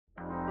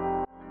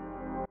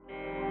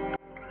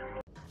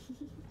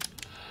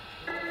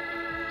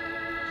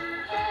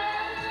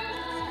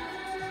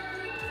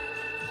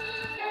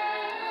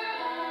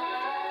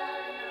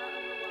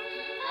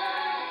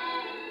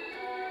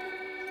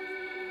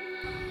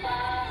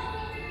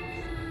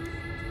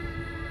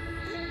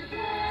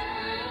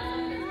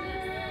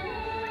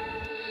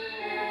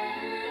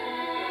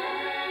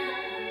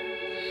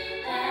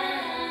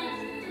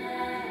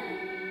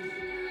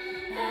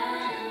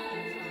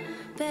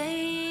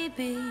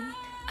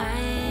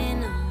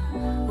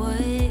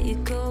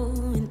you're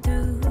going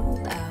through.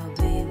 I'll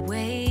be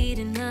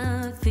waiting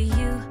up for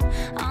you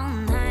all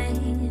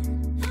night.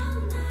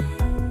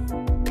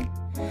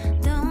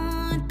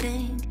 Don't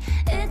think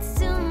it's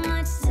too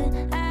much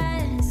to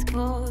ask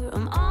for.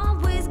 I'm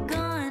always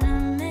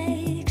gonna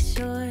make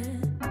sure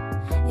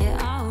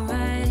you're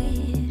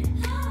alright.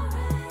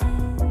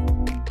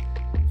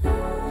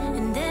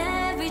 And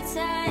every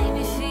time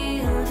you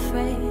feel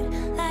afraid,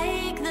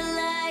 like the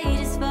light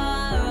is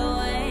far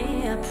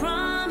away, I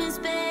promise,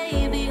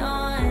 baby,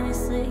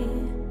 honestly,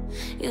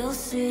 you'll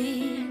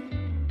see.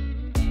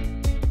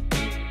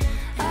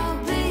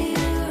 I'll be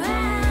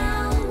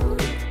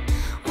around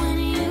when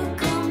you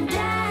come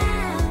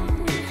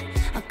down.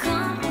 I'll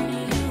come when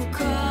you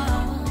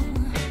call.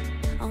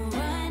 I'll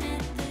run at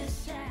the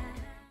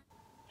shadow.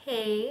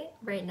 Hey,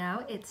 right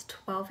now it's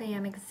 12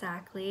 a.m.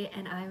 exactly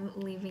and I'm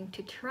leaving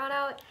to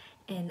Toronto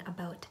in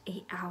about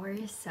 8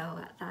 hours, so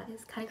that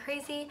is kind of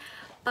crazy.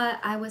 But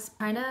I was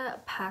trying to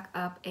pack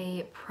up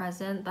a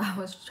present that I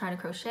was trying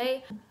to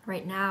crochet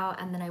right now,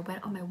 and then I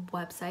went on my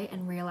website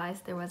and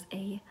realized there was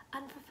a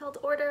unfulfilled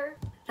order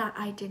that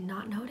I did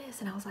not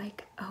notice, and I was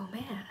like, oh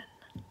man,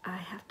 I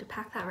have to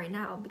pack that right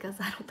now because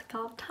I don't think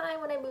I'll have time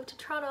when I move to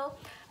Toronto.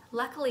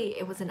 Luckily,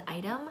 it was an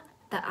item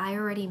that I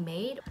already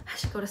made. I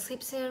should go to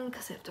sleep soon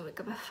because I have to wake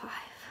up at 5.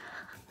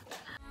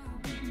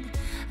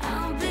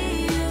 I'll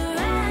be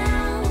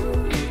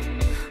around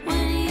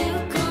when you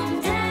come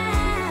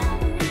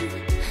down.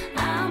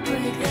 I'll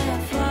break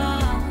that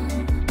fall.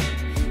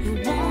 You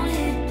won't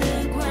hit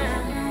the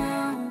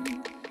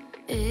ground.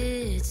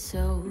 It's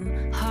so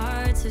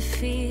hard to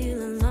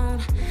feel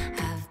alone.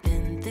 I've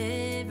been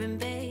there, and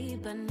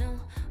babe, I know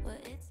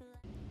what it's like.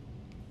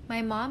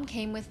 My mom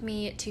came with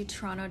me to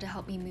Toronto to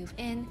help me move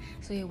in,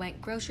 so we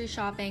went grocery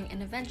shopping,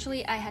 and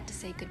eventually I had to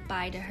say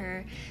goodbye to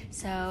her.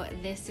 So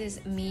this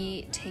is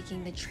me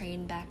taking the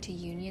train back to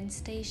Union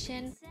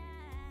Station.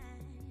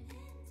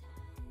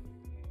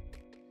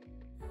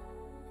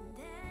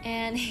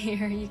 And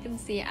here you can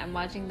see I'm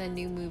watching the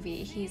new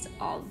movie He's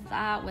All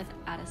That with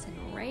Addison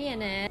Rae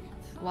in it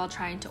while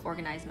trying to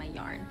organize my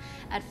yarn.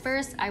 At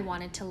first I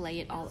wanted to lay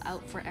it all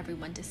out for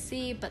everyone to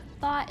see, but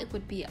thought it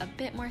would be a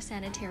bit more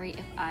sanitary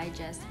if I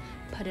just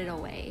put it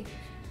away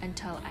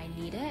until I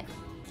need it.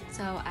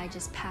 So I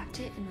just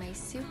packed it in my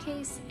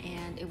suitcase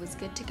and it was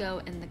good to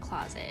go in the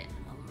closet.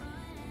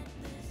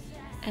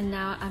 And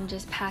now I'm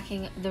just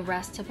packing the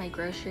rest of my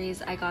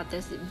groceries. I got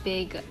this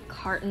big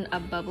carton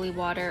of bubbly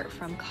water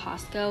from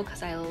Costco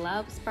because I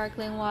love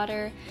sparkling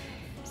water.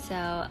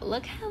 So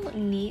look how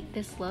neat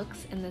this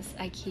looks in this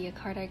IKEA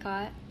cart I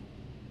got.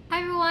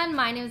 Hi everyone,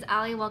 my name is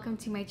Ali. Welcome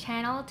to my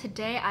channel.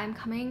 Today I'm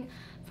coming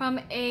from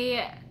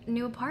a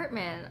new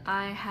apartment.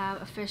 I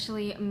have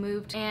officially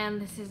moved and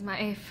this is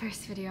my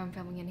first video I'm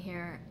filming in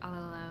here all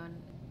alone.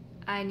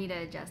 I need to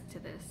adjust to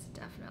this,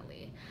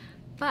 definitely.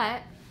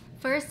 But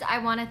first, I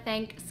want to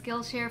thank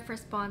Skillshare for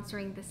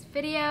sponsoring this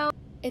video.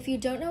 If you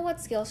don't know what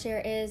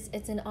Skillshare is,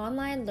 it's an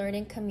online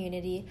learning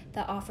community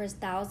that offers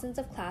thousands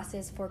of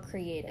classes for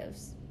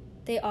creatives.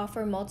 They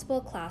offer multiple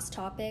class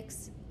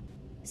topics,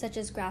 such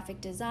as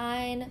graphic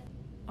design,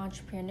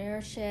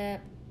 entrepreneurship,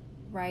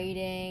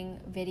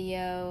 writing,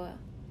 video.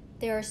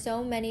 There are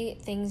so many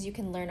things you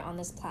can learn on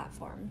this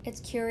platform.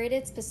 It's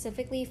curated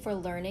specifically for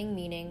learning,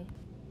 meaning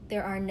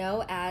there are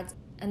no ads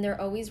and they're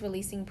always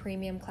releasing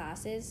premium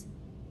classes,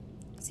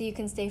 so you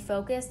can stay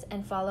focused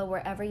and follow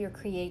wherever your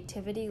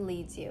creativity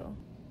leads you.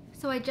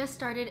 So I just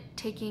started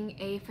taking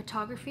a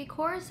photography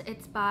course.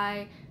 It's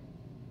by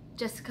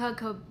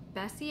Jessica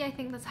Bessie, I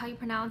think that's how you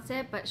pronounce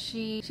it, but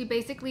she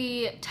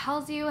basically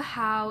tells you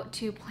how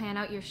to plan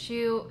out your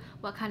shoot,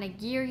 what kind of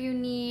gear you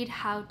need,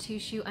 how to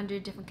shoot under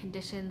different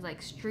conditions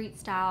like street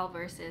style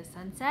versus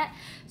sunset.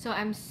 So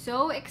I'm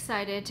so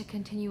excited to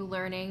continue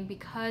learning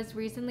because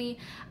recently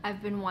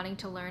I've been wanting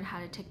to learn how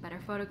to take better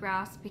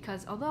photographs,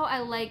 because although I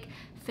like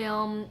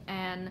film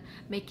and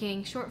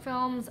making short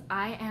films,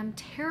 I am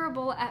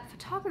terrible at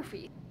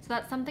photography. So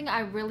that's something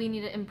I really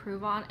need to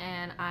improve on,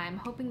 and I'm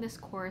hoping this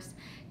course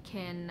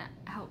can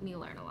help me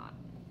learn a lot.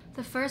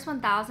 The first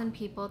 1,000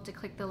 people to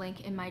click the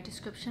link in my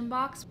description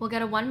box will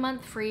get a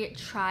 1-month free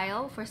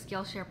trial for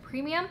Skillshare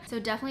Premium, so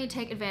definitely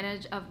take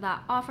advantage of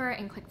that offer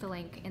and click the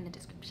link in the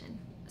description.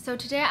 So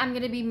today I'm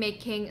going to be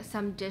making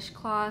some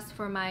dishcloths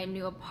for my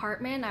new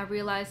apartment. I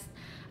realized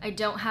I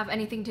don't have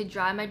anything to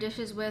dry my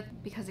dishes with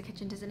because the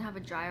kitchen doesn't have a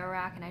dryer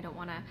rack, and I don't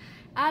want to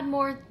add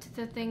more to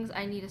the things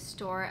I need to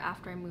store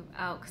after I move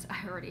out because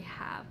I already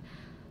have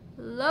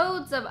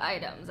loads of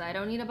items. I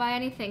don't need to buy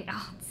anything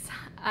else.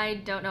 I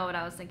don't know what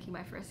I was thinking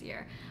my first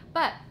year.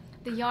 But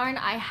the yarn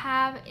I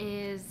have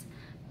is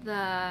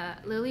the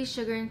Lily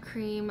Sugar and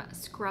Cream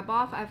Scrub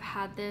Off. I've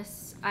had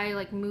this, I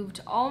like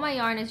moved all my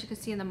yarn, as you can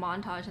see in the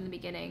montage in the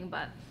beginning,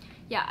 but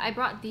yeah, I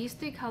brought these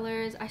 3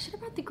 colors. I should have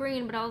brought the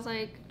green, but I was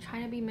like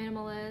trying to be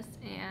minimalist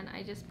and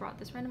I just brought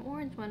this random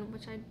orange one,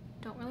 which I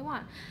don't really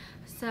want.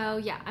 So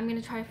yeah, I'm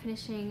gonna try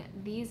finishing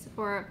these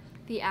for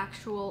the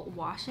actual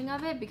washing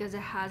of it because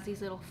it has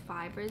these little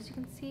fibers you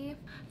can see.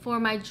 For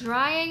my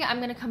drying, I'm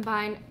gonna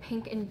combine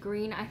pink and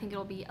green. I think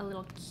it'll be a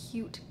little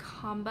cute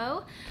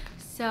combo.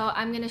 So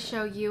I'm gonna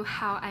show you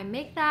how I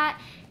make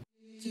that.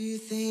 Do you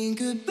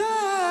think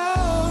about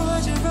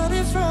what you're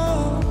running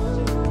from?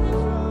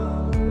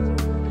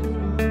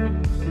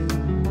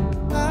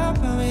 Not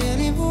me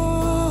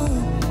anymore.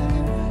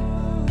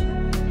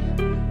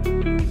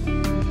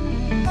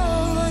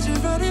 Oh, what you're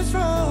running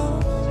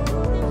from?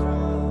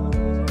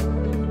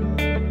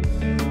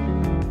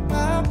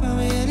 Not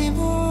me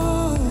anymore.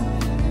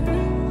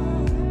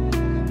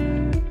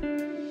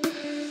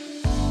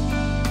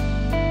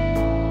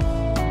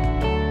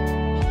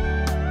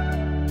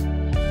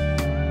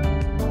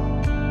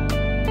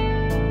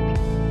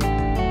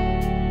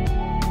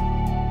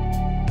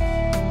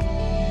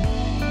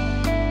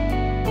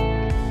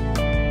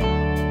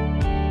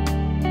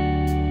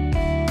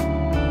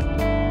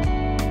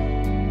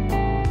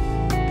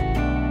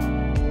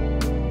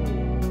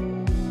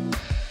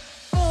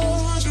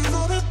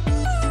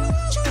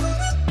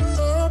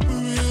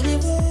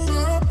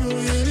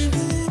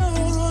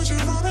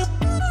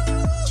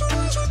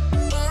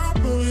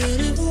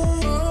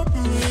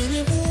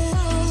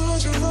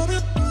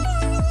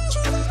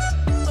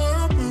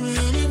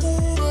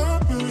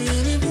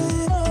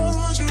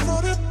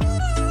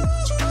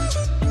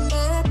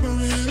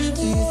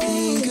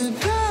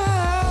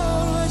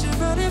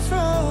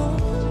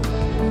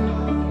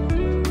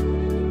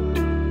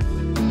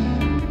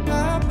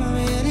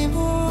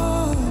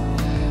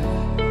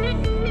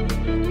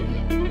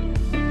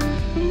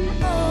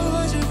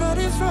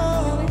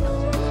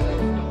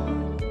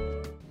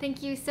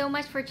 Thank you so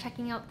much for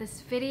checking out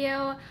this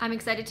video. I'm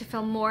excited to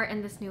film more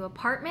in this new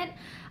apartment.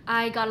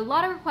 I got a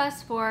lot of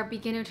requests for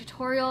beginner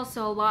tutorials,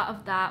 so a lot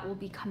of that will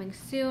be coming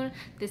soon.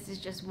 This is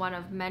just one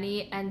of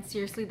many, and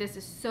seriously, this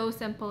is so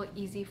simple,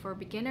 easy for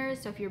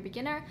beginners. So if you're a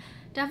beginner,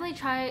 definitely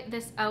try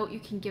this out. You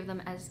can give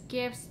them as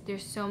gifts.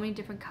 There's so many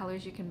different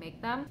colors you can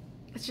make them.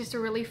 It's just a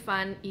really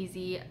fun,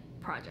 easy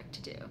project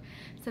to do.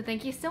 So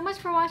thank you so much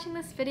for watching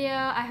this video.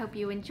 I hope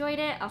you enjoyed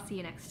it. I'll see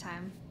you next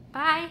time.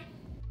 Bye!